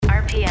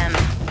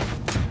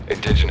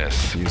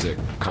Indigenous music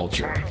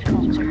culture.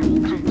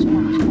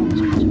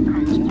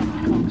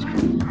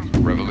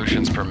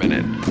 Revolutions per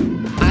minute.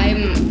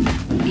 I'm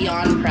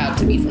beyond proud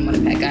to be from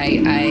Winnipeg.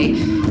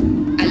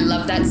 I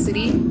love that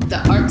city. The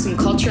arts and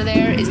culture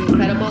there is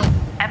incredible.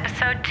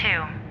 Episode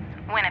 2,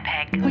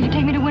 Winnipeg. Will you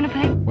take me to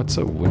Winnipeg? What's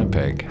a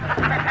Winnipeg?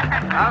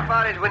 How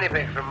far is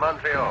Winnipeg from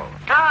Montreal?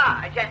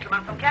 Ah, a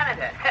gentleman from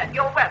Canada.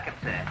 You're welcome,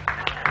 sir.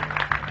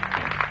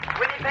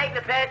 Winnipeg,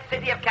 the third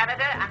city of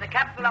Canada and the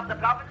capital of the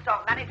province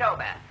of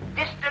Manitoba.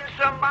 Distance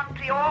from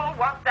Montreal,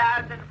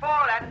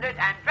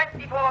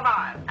 1,424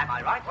 miles. Am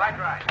I right? Quite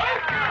right.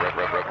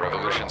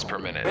 Revolutions per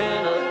minute.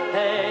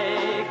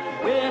 Winnipeg,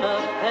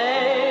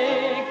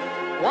 Winnipeg,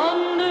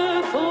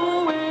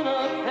 wonderful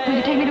Winnipeg. Will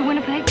you take me to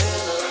Winnipeg?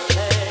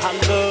 I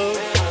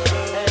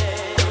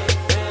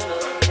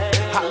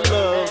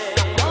love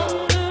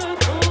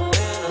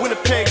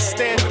Winnipeg,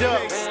 stand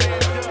up.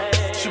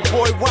 It's your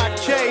boy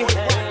YK.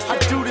 I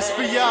do this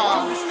for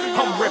y'all.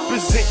 I'm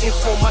representing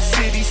for my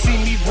city, see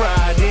me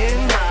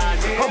riding.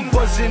 I'm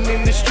buzzing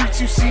in the streets,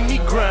 you see me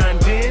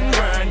grinding.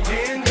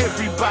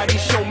 Everybody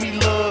show me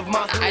love.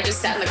 I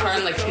just sat in the car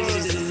and like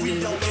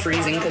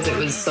freezing because it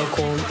was so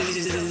cold.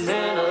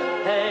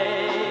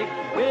 Winnipeg,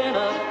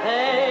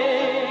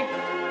 Winnipeg,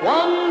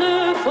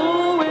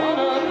 wonderful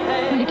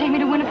Winnipeg. Will you take me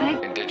to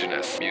Winnipeg?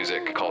 Indigenous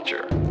music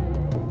culture.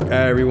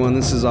 Hi everyone,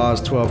 this is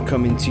Oz12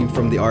 coming to you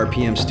from the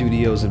RPM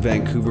studios in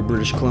Vancouver,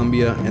 British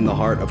Columbia, in the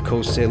heart of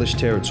Coast Salish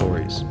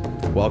territories.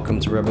 Welcome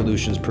to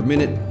Revolutions Per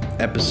Minute,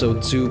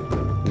 Episode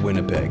 2,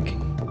 Winnipeg.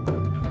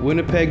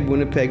 Winnipeg.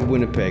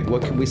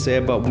 What can we say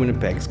about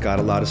Winnipeg? It's got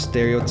a lot of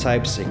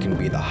stereotypes. It can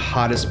be the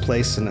hottest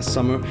place in the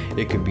summer.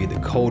 It could be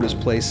the coldest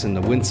place in the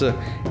winter.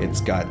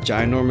 It's got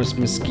ginormous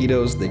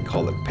mosquitoes. They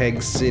call it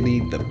Peg City,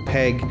 the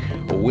Peg,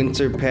 a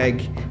Winter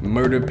Peg,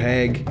 Murder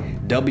Peg,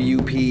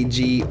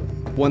 WPG.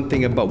 One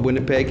thing about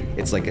Winnipeg,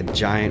 it's like a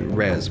giant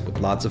res with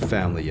lots of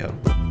family, yo.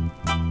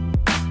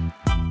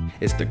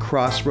 It's the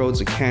crossroads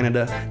of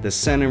Canada, the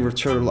center of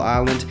Turtle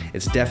Island.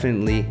 It's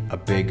definitely a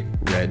big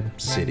red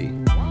city.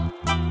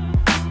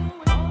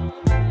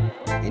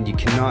 And you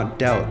cannot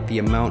doubt the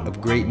amount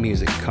of great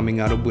music coming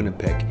out of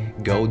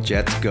Winnipeg. Go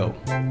Jets, go.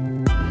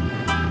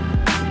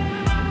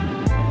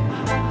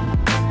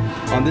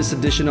 On this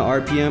edition of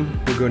RPM,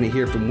 we're going to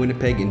hear from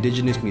Winnipeg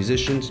Indigenous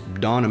musicians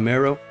Don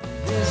Amero,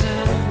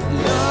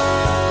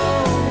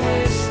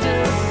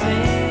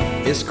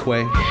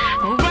 IsKwé,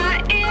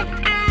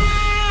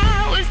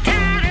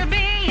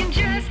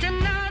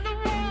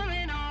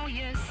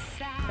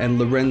 and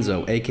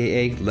Lorenzo,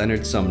 aka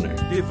Leonard Sumner.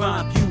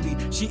 Divine beauty,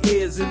 she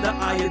is in the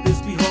eye of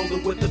this beholder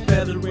with the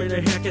feather in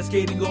her hair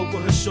cascading over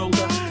her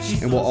shoulder.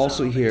 And we'll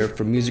also hear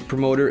from music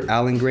promoter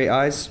Alan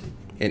Greyeyes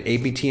and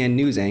APTN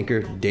news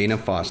anchor Dana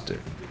Foster.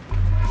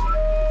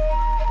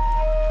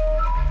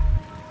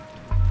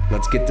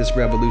 Let's get this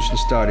revolution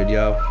started,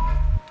 yo.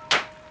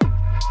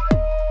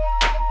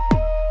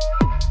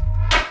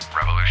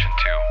 Revolution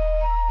 2.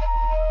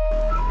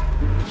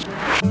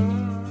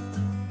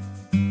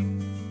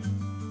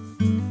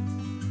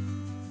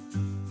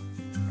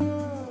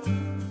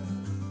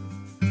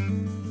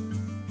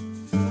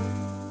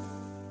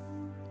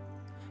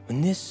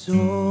 When this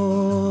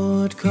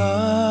old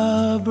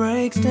car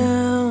breaks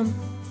down,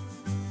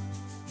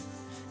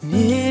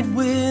 it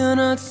will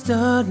not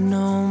start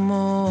no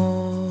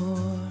more.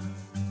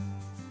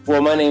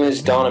 Well, my name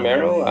is Don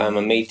Amero. I'm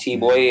a Métis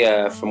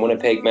boy from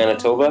Winnipeg,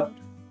 Manitoba.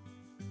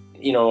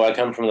 You know, I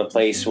come from the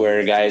place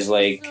where guys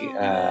like,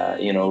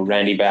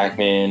 Randy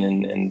Bachman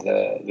and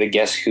the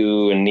Guess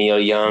Who and Neil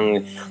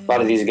Young, a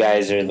lot of these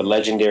guys are the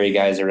legendary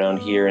guys around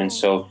here. And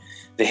so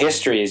the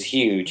history is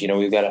huge. You know,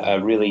 we've got a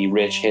really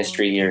rich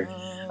history here.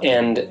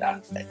 And,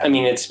 I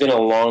mean, it's been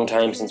a long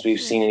time since we've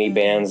seen any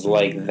bands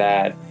like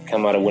that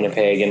come out of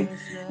Winnipeg.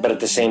 But at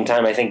the same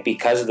time, I think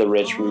because of the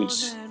rich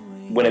roots,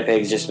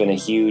 Winnipeg's just been a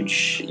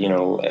huge,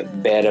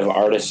 bed of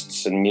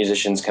artists and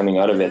musicians coming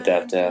out of it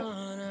that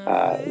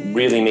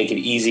really make it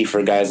easy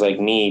for guys like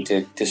me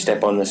to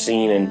step on the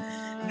scene and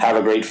have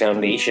a great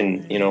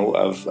foundation,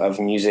 of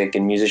music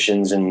and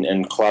musicians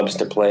and clubs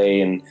to play.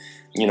 And,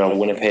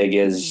 Winnipeg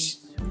is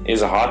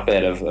a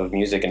hotbed of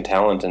music and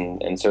talent.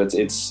 And so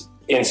it's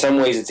in some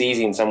ways it's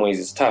easy, in some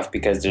ways it's tough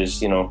because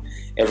there's,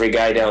 every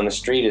guy down the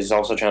street is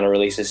also trying to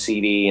release a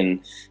CD and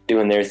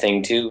doing their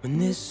thing too. When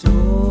this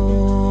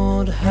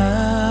old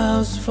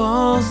house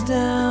falls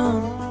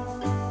down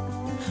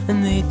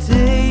and they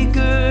take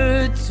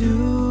her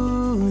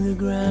to the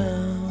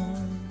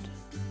ground.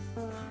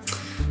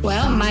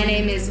 Well, my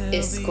name is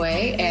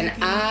IsKwé and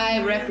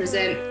I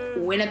represent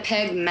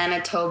Winnipeg,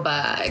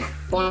 Manitoba.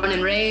 Born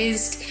and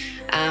raised.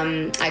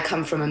 I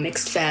come from a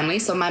mixed family,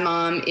 so my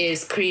mom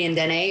is Cree and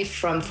Dene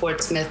from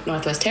Fort Smith,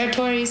 Northwest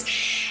Territories,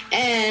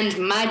 and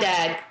my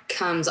dad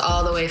comes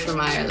all the way from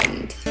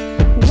Ireland.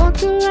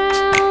 Walked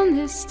around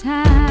this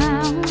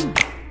town,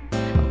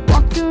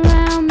 walked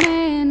around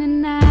many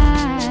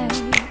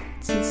nights,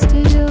 and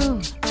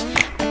still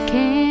I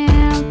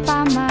can't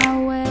find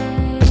my way.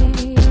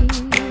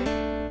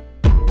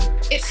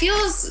 It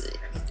feels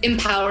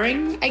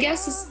empowering, I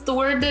guess is the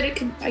word that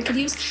I could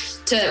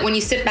use, to when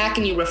you sit back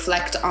and you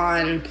reflect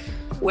on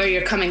where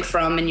you're coming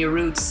from and your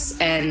roots,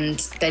 and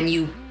then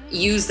you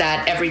use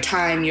that every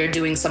time you're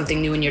doing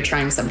something new and you're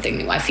trying something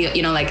new. I feel,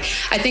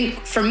 I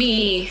think for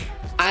me,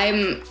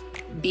 I'm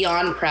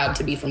beyond proud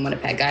to be from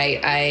Winnipeg.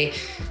 I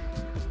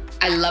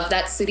love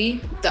that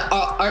city. The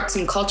arts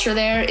and culture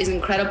there is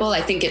incredible.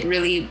 I think it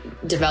really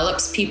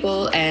develops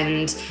people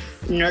and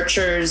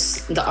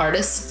nurtures the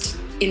artist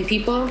in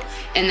people,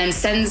 and then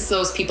sends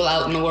those people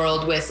out in the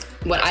world with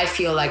what I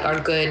feel like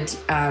are good,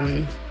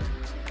 like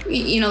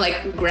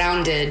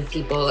grounded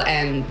people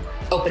and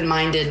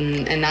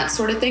open-minded and that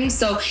sort of thing.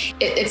 So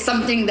it's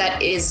something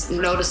that is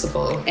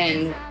noticeable,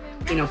 and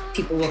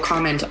people will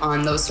comment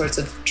on those sorts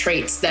of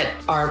traits that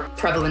are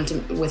prevalent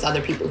with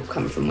other people who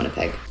come from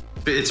Winnipeg.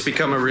 It's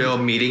become a real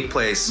meeting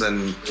place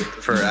and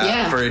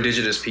for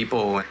Indigenous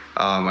people.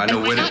 I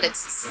know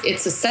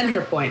it's a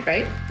center point,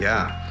 right?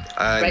 Yeah.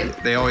 Right.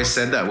 They always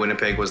said that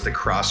Winnipeg was the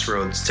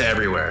crossroads to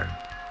everywhere.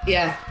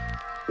 Yeah,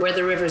 where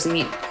the rivers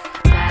meet.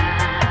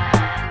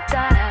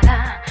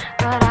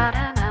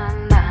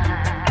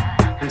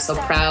 I'm so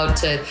proud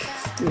to,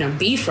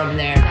 be from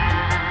there.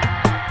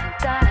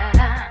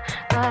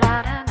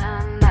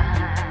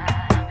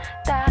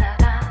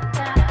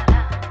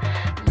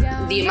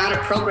 The amount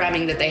of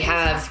programming that they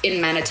have in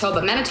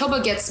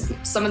Manitoba gets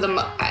some of them,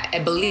 I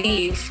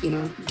believe,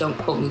 don't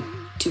quote me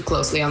too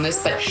closely on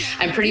this, but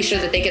I'm pretty sure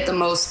that they get the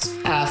most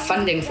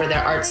funding for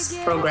their arts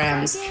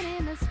programs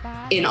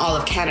in all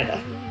of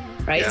Canada,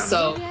 right? Yeah.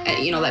 So,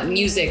 like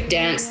music,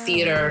 dance,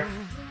 theater,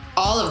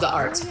 all of the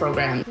arts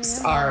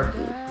programs are,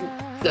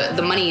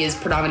 the money is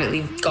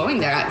predominantly going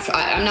there.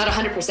 I'm not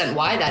 100%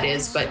 why that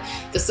is, but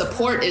the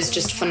support is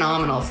just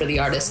phenomenal for the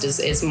artist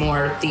is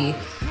more the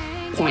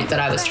point that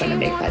I was trying to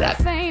make by that.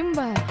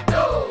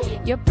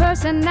 Your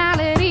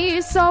personality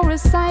is so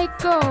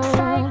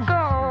recycled.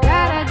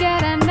 Gotta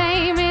get a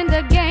name in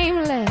the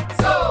game, let's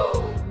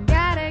go.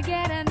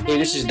 Hey,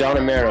 this is Don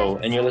Amero,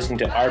 and you're listening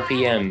to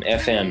RPM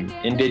FM,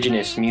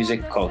 Indigenous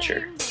Music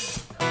Culture.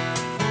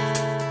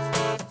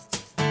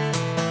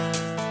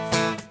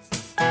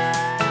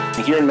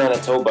 Here in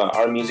Manitoba,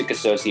 our music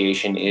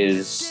association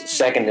is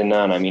second to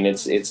none. I mean,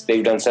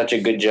 they've done such a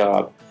good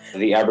job.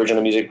 The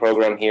Aboriginal music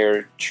program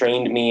here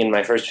trained me in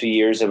my first few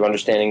years of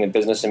understanding the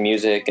business of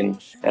music, and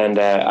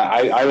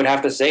I would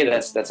have to say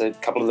that's a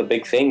couple of the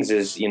big things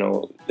is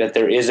that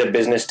there is a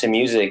business to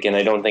music, and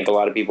I don't think a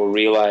lot of people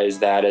realize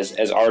that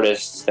as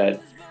artists that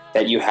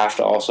you have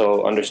to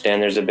also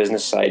understand there's a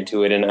business side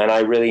to it, and I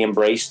really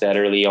embraced that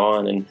early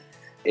on, and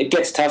it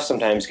gets tough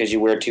sometimes because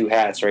you wear two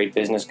hats, right,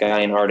 business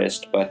guy and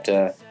artist, but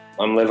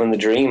I'm living the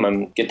dream.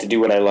 I get to do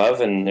what I love,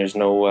 and there's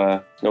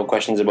no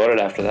questions about it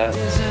after that.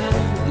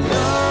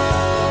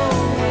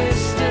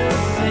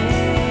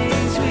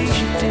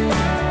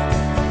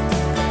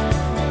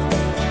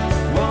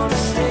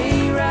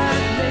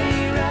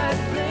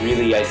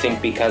 Really, I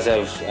think because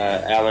of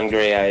Alan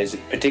Greyeyes,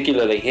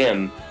 particularly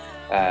him,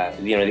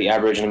 the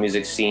Aboriginal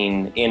music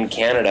scene in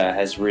Canada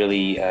has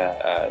really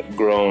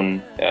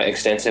grown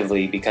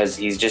extensively, because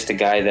he's just a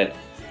guy that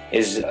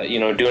is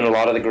doing a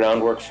lot of the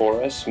groundwork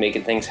for us,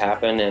 making things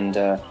happen,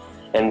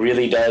 and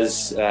really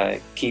does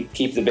keep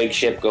the big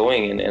ship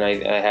going, and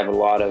I have a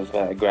lot of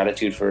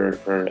gratitude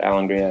for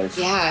Alan Greyeyes.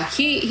 Yeah,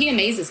 he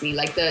amazes me.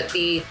 Like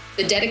the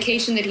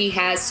dedication that he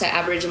has to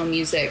Aboriginal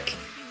music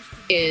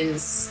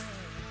is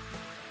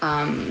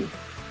I'm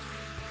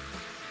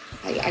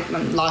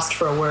lost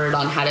for a word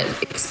on how to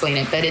explain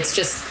it, but it's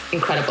just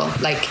incredible.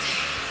 Like,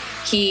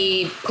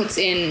 he puts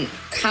in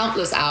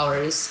countless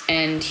hours,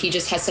 and he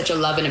just has such a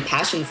love and a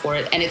passion for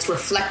it, and it's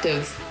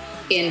reflective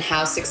in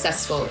how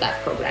successful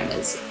that program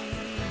is.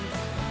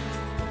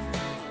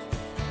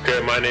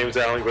 Okay, my name is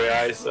Alan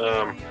Greyeyes.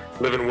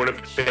 Live in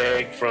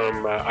Winnipeg.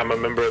 I'm a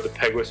member of the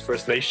Peguis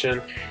First Nation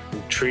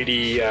in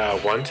Treaty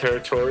 1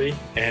 territory,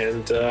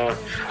 and I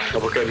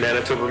work at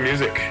Manitoba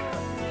Music.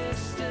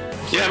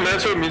 Yeah,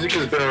 Manitoba Music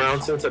has been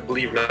around since, I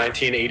believe,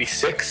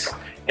 1986.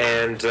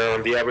 And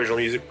the Aboriginal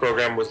Music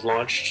Program was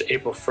launched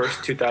April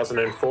 1st,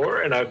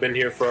 2004, and I've been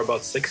here for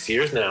about 6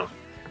 years now.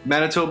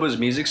 Manitoba's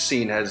music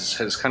scene has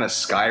kind of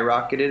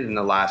skyrocketed in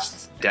the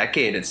last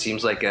decade. It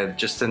seems like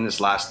just in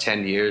this last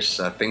 10 years,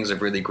 things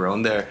have really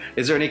grown there.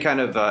 Is there any kind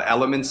of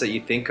elements that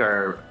you think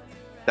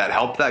that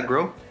help that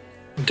grow?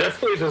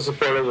 Definitely the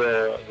support of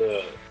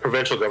the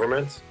provincial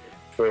government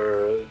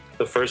for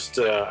the first,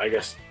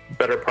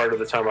 better part of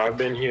the time I've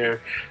been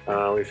here.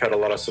 We've had a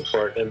lot of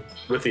support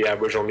with the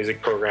Aboriginal Music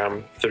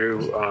Program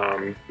through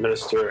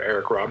Minister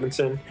Eric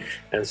Robinson,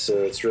 and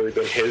so it's really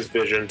been his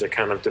vision to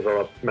kind of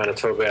develop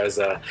Manitoba as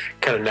a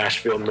kind of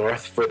Nashville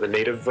North for the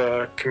Native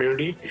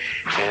community,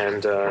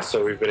 and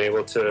so we've been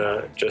able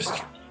to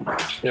just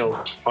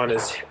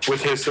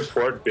with his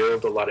support,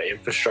 build a lot of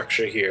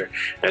infrastructure here.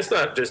 And it's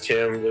not just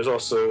him. There's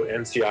also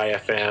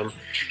NCI-FM.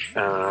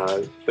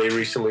 They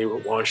recently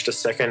launched a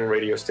second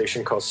radio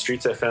station called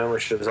Streets FM,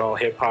 which is all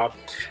hip-hop.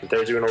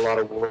 They're doing a lot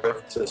of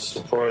work to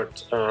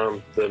support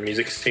the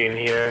music scene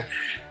here,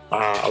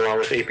 along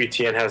with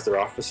APTN has their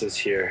offices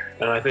here.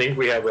 And I think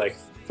we have like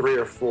 3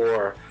 or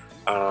 4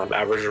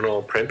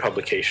 Aboriginal print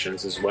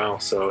publications as well.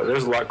 So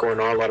there's a lot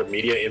going on, a lot of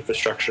media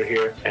infrastructure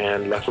here,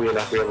 and luckily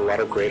enough, we have a lot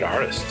of great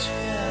artists.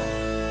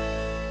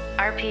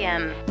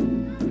 RPM.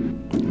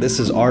 This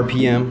is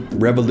RPM,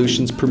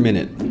 Revolutions Per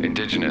Minute.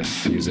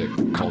 Indigenous music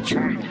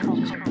culture.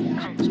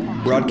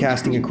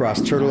 Broadcasting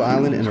across Turtle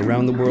Island and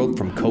around the world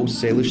from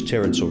Coast Salish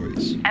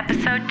territories.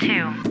 Episode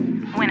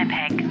 2,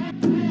 Winnipeg.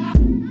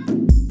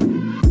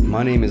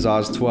 My name is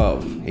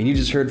Oz12, and you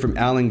just heard from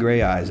Alan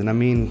Greyeyes, and I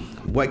mean,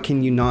 what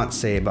can you not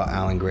say about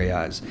Alan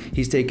Greyeyes?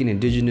 He's taken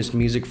Indigenous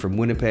music from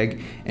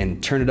Winnipeg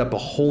and turned it up a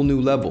whole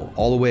new level,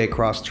 all the way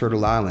across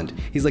Turtle Island.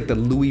 He's like the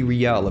Louis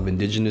Riel of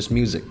Indigenous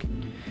music.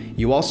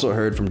 You also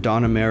heard from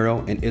Don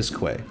Amero and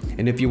IsKwé,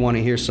 and if you want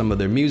to hear some of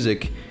their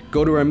music,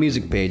 go to our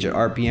music page at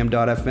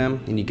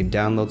rpm.fm and you can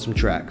download some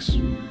tracks.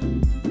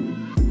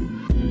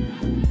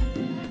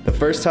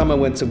 The first time I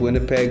went to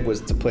Winnipeg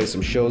was to play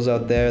some shows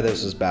out there.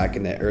 This was back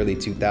in the early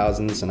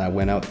 2000s, and I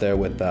went out there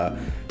with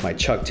my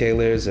Chuck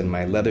Taylors and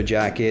my leather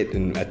jacket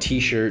and a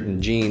t-shirt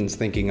and jeans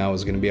thinking I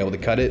was going to be able to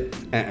cut it.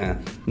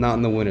 Not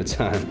in the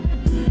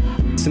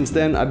wintertime. Since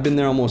then, I've been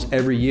there almost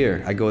every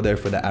year. I go there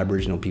for the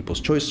Aboriginal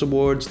People's Choice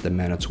Awards, the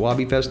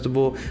Manitowoc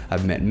Festival.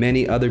 I've met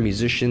many other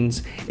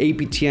musicians.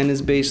 APTN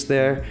is based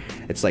there.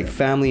 It's like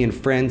family and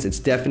friends. It's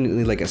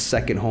definitely like a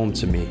second home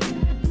to me.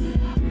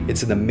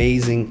 It's an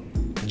amazing,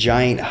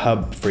 giant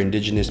hub for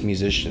Indigenous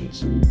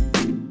musicians.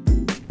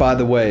 By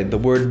the way, the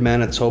word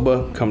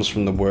Manitoba comes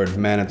from the word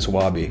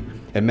Manitowoc,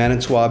 and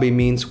Manitowoc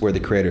means where the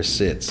creator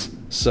sits.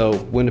 So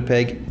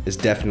Winnipeg is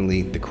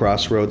definitely the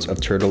crossroads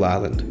of Turtle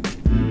Island.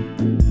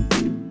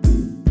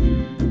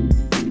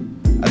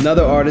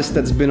 Another artist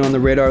that's been on the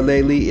radar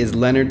lately is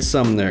Leonard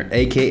Sumner,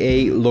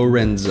 aka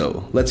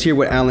Lorenzo. Let's hear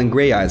what Alan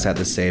Greyeyes had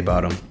to say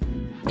about him.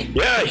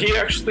 Yeah, he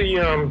actually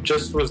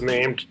just was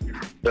named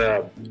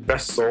the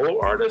best solo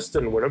artist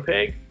in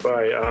Winnipeg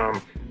by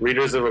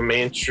readers of a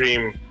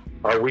mainstream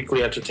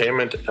weekly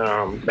entertainment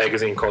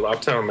magazine called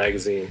Uptown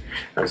Magazine.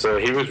 And so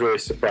he was really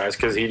surprised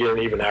because he didn't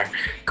even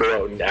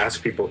go out and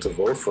ask people to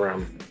vote for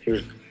him.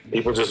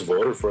 People just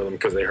voted for him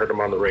because they heard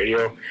him on the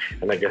radio,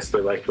 and I guess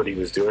they liked what he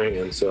was doing.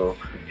 And so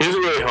he's a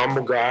really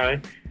humble guy,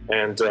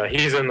 and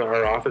he's in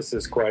our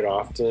offices quite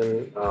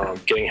often,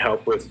 getting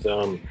help with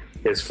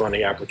his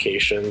funding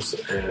applications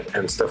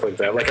and stuff like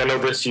that. Like I know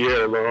this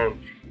year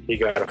alone, he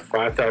got a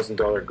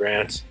 $5,000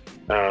 grant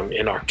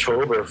in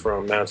October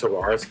from Manitoba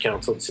Arts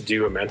Council to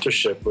do a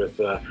mentorship with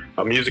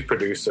a music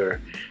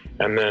producer.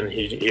 And then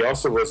he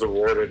also was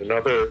awarded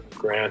another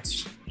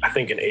grant, I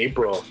think in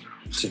April,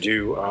 to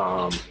do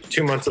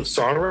 2 months of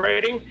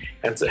songwriting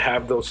and to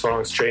have those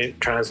songs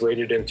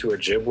translated into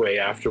Ojibwe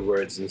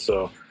afterwards. And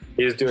so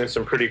he's doing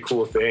some pretty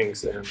cool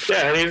things. And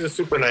yeah, and he's a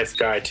super nice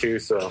guy too.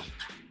 So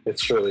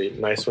it's really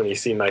nice when you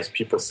see nice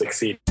people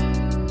succeed.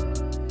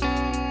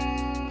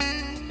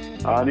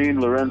 Ani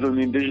Lorenzo,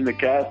 the Indigenous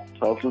cast,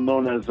 also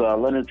known as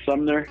Leonard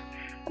Sumner.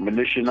 I'm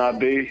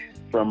Anishinaabe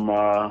from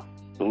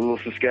the Little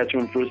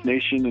Saskatchewan First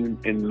Nation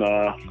in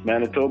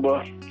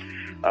Manitoba.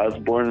 I was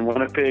born in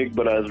Winnipeg,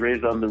 but I was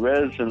raised on the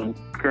res, and I'm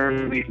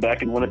currently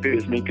back in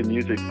Winnipeg making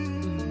music.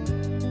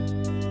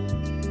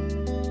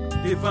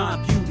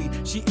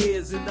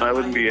 I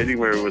wouldn't be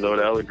anywhere without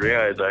Alan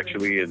Greyeyes,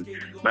 actually, and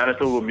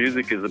Manitoba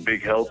music is a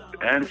big help,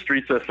 and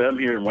Streets FM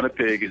here in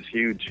Winnipeg is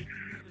huge.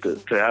 To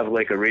have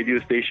like a radio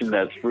station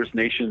that's First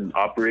Nation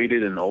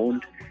operated and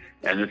owned,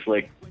 and it's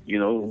like, you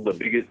know, the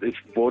biggest, it's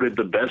voted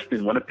the best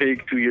in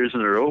Winnipeg 2 years in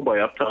a row by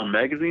Uptown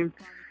Magazine.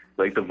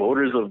 Like the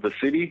voters of the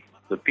city,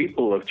 the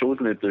people have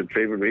chosen it their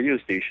favorite radio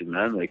station,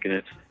 man. Like, and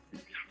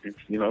it's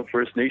you know,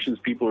 First Nations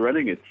people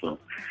running it. So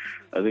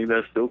I think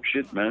that's dope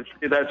shit, man.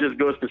 That just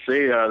goes to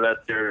say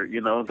that they're, you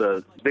know,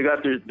 they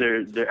got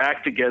their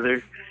act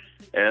together,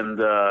 and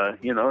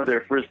you know,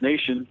 they're First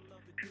Nation.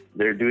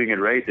 They're doing it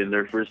right in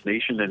their First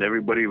Nation, and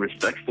everybody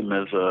respects them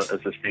as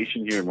a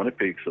station here in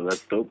Winnipeg. So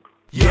that's dope.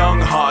 Young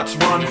hearts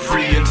run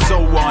free and so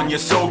on, you're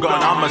so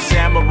gone. I'm a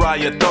samurai,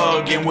 a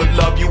thug, and would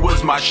love you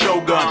as my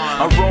shogun.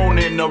 A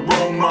ronin, a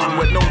Roman,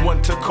 with no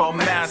one to call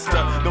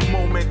master. The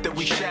moment that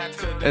we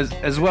shatter.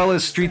 As well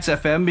as Streets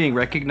FM being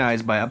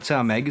recognized by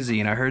Uptown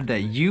Magazine, I heard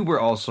that you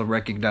were also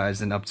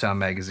recognized in Uptown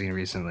Magazine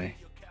recently.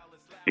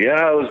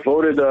 Yeah, I was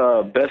voted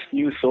Best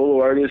New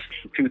Solo Artist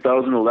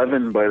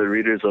 2011 by the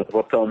readers of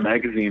Uptown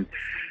Magazine,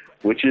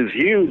 which is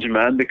huge,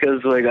 man,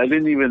 because like I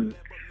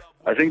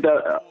think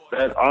that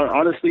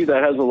honestly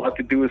that has a lot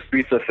to do with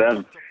Streets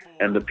FM,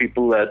 and the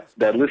people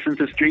that listen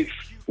to Streets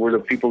were the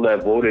people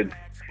that voted,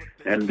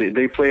 and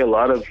they play a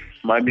lot of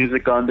my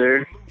music on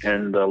there,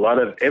 and a lot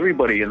of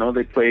everybody, you know,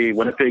 they play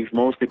Winnipeg's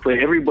most, they play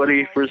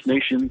everybody, First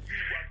Nation,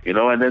 you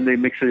know, and then they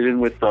mix it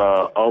in with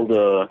all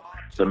the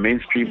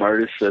mainstream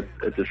artists at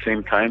the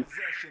same time,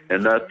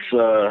 and that's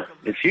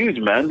it's huge,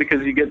 man,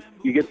 because you get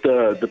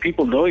the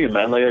people know you,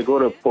 man. Like I go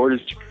to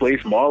Portage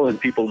Place Mall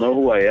and people know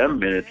who I am,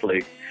 and it's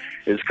like,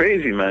 it's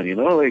crazy, man, you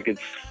know, like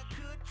it's,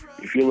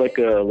 feel like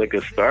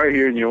a star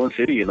here in your own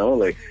city, you know.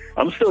 Like,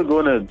 I'm still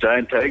going to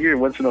Giant Tiger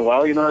once in a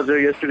while, you know. I was there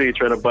yesterday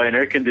trying to buy an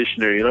air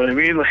conditioner, you know what I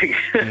mean? Like,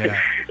 yeah.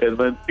 And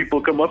then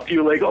people come up to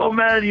you like, oh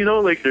man, you know,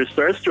 like they're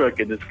starstruck,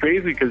 and it's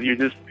crazy because you're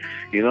just,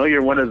 you know,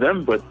 you're one of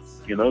them. But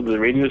you know, the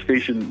radio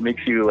station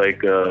makes you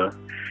like,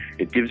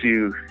 it gives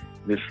you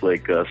this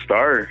like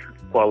star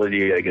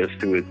quality, I guess,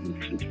 to it.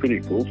 It's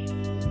pretty cool.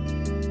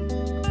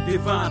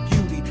 Divine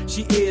beauty,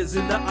 she is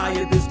in the eye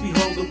of this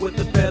beholder, with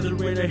the feather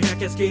in her hair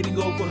cascading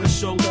over her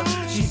shoulder.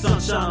 She's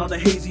sunshine on a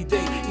hazy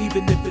day,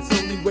 even if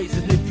it's only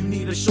racing. If you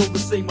need a shoulder,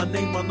 say my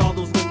name on all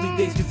those lonely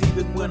days. Cause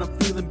even when I'm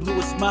feeling blue,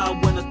 I smile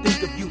when I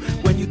think of you.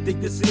 When you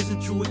think this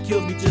isn't true, it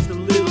kills me just a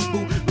little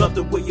boo. Love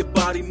the way your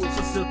body moves,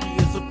 so silky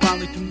and so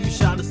finely to you.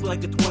 Shine us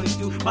like a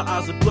 22, my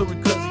eyes are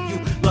blurring cause of you.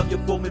 Love your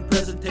foaming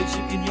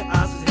presentation, in your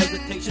eyes is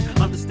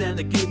hesitation. Understand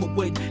the game of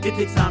waiting, it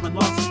takes time and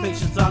lots of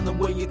patience. I know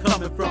where you're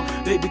coming from,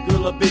 baby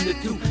girl, I've been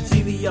there too.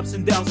 See the ups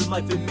and downs in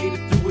life and made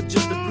it through with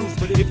just a bruise.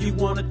 But if you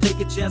wanna take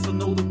a chance, I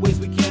know the ways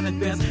we can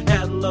advance.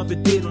 Had love,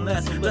 it didn't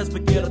last, let's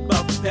forget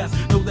about the past.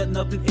 Know that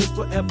nothing is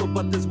forever,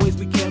 but there's ways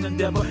we can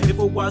endeavor. If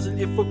we're wise and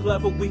if we're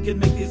clever, we can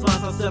make these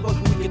lines ourselves.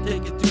 We can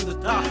take it to the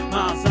top,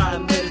 mind's high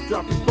and let it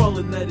drop. Keep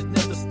falling, let it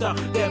never stop.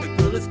 Damn it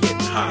girl, let's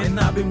get high. And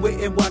I've been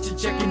waiting, watching,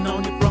 checking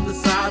on you from the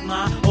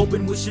sideline.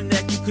 Open, wishing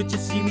that you could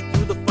just see me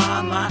through the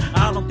fine line.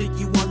 I don't think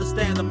you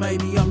understand, or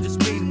maybe I'm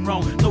just reading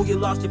wrong. Know you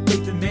lost your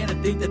faith in man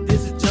and think that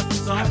this is just a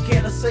song. How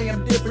can I say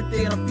I'm different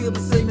then? I feel the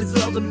same as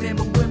other men,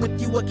 but when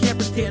with you I can't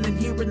pretend, and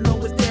hearing no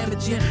is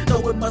damaging.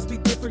 Know it must be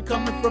different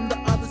coming from the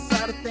other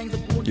side of things.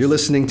 You're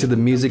listening to the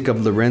music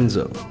of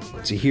Lorenzo.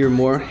 To hear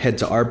more, head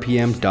to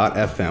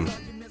rpm.fm.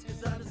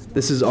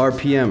 This is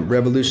RPM,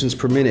 Revolutions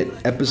Per Minute.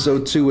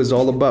 Episode 2 is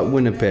all about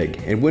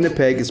Winnipeg. And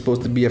Winnipeg is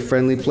supposed to be a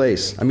friendly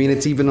place. I mean,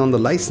 it's even on the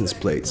license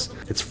plates.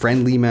 It's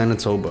Friendly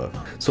Manitoba.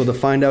 So to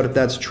find out if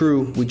that's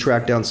true, we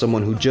tracked down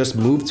someone who just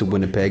moved to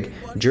Winnipeg,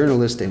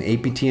 journalist and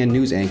APTN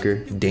news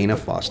anchor, Dana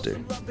Foster.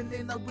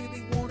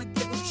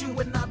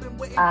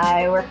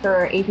 I work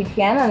for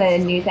APTN. I'm a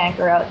news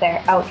anchor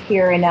out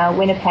here in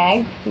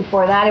Winnipeg.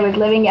 Before that, I was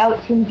living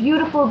out in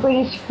beautiful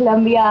British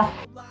Columbia.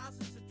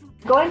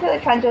 Going through the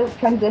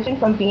transition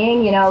from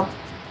being,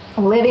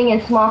 living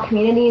in small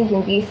communities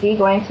in BC,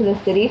 going to the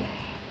city,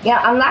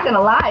 I'm not going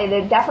to lie,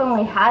 there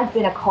definitely has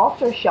been a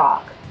culture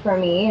shock for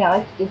me.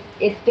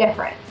 It's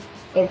different.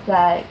 It's,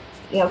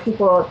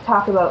 people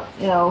talk about,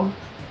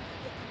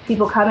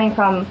 people coming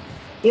from,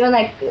 even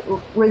like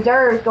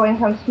reserves, going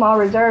from small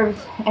reserves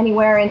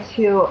anywhere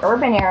into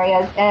urban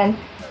areas, and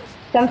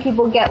some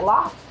people get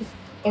lost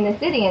in the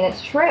city, and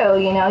it's true,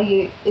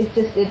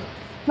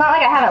 it's not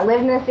like I haven't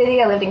lived in the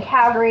city. I lived in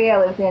Calgary, I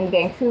lived in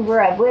Vancouver,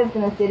 I've lived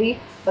in the city,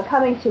 but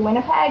coming to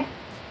Winnipeg,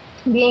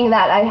 being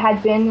that I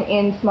had been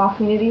in small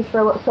communities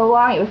for so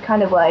long, it was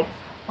kind of like,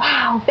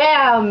 wow,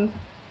 bam,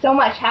 so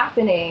much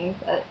happening.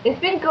 It's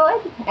been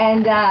good,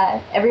 and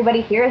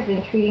everybody here has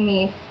been treating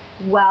me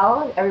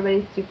well.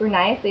 Everybody's super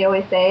nice. They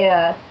always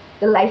say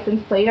the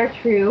license plate are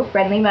true,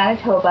 Friendly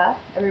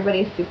Manitoba.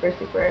 Everybody's super,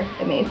 super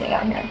amazing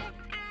out here.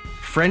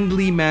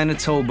 Friendly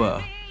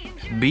Manitoba.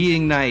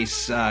 Being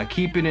nice,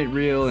 keeping it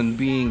real, and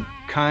being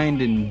kind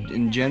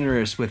and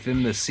generous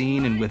within the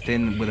scene and with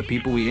the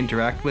people we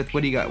interact with.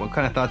 What do you got? What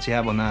kind of thoughts you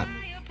have on that?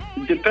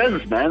 It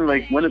depends, man.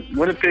 Like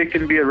Winnipeg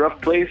can be a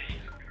rough place,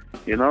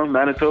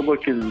 Manitoba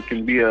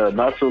can be a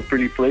not so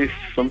pretty place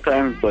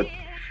sometimes, but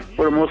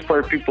for the most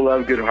part, people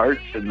have good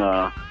hearts, and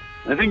I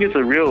think it's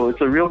a real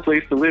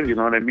place to live. You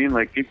know what I mean?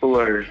 Like they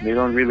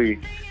don't really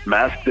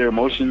mask their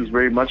emotions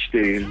very much.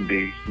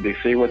 They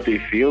say what they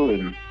feel,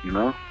 and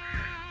I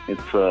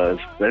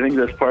think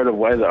that's part of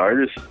why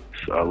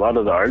a lot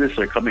of the artists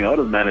are coming out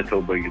of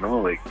Manitoba,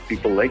 like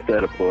people like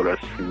that about us.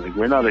 Like,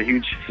 we're not a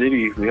huge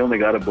city. We only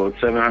got about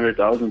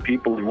 700,000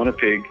 people in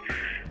Winnipeg,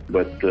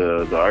 but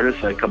the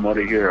artists that come out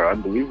of here are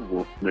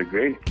unbelievable. They're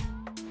great.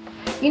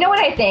 You know what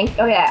I think?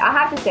 Oh yeah, I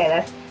have to say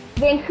this.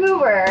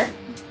 Vancouver,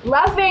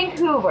 love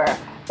Vancouver,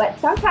 but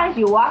sometimes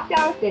you walk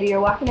down the city, you're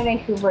walking to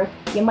Vancouver,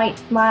 you might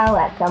smile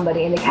at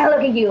somebody and they kind of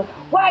look at you,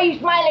 why are you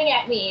smiling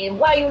at me?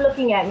 Why are you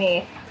looking at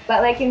me?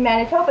 But like in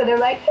Manitoba, they're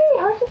like, hey,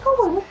 how's it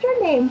going? What's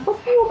your name?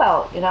 What's you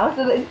about?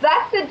 So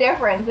that's the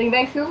difference. In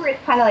Vancouver,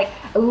 it's kind of like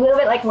a little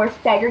bit like more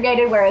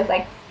segregated, whereas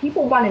like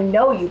people want to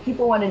know you.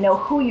 People want to know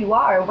who you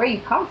are and where you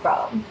come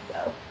from.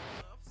 So.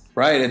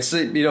 Right. It's,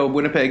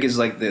 Winnipeg is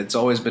like, it's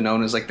always been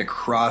known as like the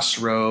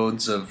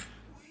crossroads of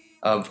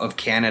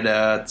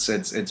Canada.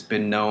 It's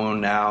been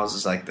known now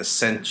as like the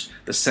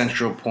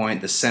central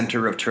point, the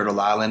center of Turtle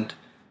Island.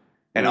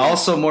 And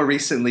also, more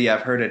recently,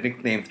 I've heard a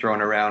nickname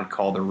thrown around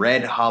called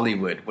Red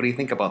Hollywood. What do you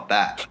think about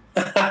that?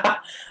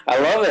 I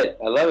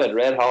love it,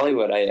 Red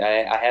Hollywood.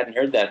 I hadn't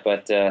heard that,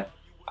 but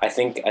I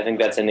think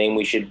that's a name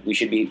we should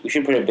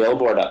put a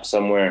billboard up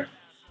somewhere,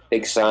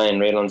 big sign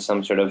right on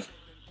some sort of,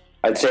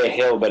 I'd say a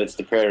hill, but it's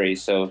the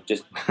prairies, so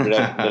just put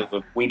up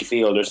a wheat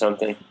field or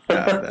something.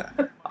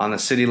 On the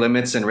city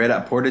limits and right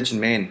at Portage in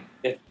Maine.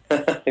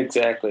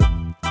 Exactly.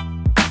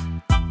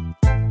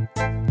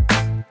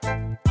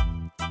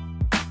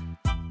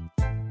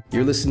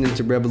 You're listening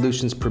to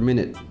Revolutions Per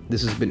Minute.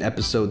 This has been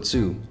episode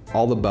 2,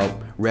 all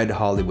about Red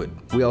Hollywood.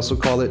 We also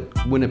call it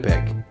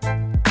Winnipeg.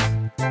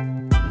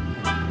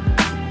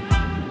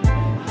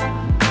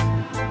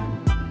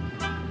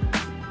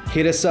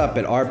 Hit us up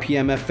at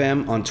RPM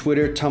FM on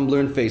Twitter, Tumblr,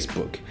 and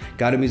Facebook.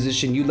 Got a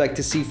musician you'd like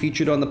to see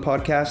featured on the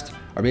podcast?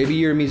 Or maybe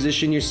you're a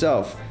musician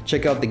yourself?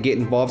 Check out the Get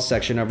Involved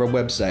section of our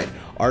website,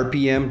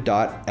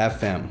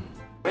 rpm.fm.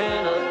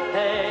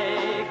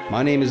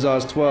 My name is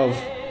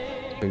Oz12.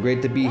 It's been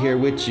great to be here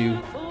with you,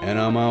 and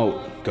I'm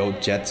out. Go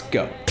Jets,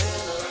 go.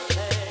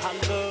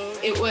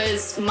 It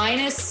was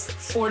minus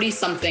 40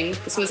 something.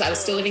 I was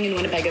still living in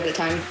Winnipeg at the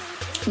time.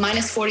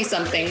 Minus 40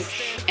 something,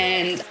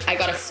 and I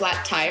got a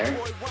flat tire.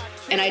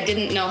 And I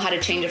didn't know how to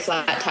change a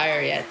flat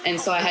tire yet. And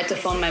so I had to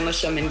phone my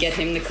mushum and get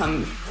him to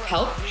come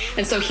help.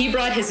 And so he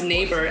brought his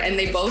neighbor, and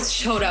they both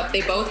showed up.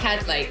 They both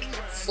had like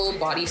full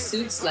body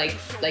suits, like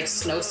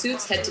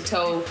snowsuits, head to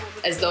toe,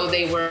 as though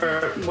they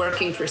were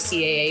working for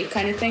CAA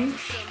kind of thing.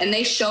 And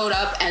they showed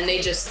up and they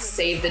just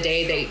saved the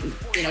day. They,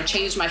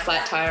 changed my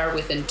flat tire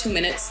within 2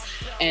 minutes.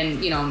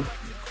 And,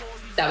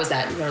 that was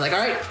that. They were like, all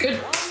right, good.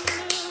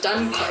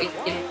 Done,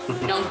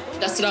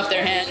 dusted off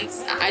their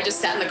hands. I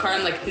just sat in the car.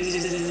 I'm like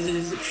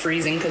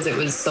freezing because it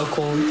was so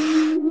cold.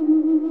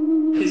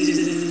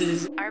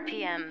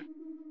 RPM.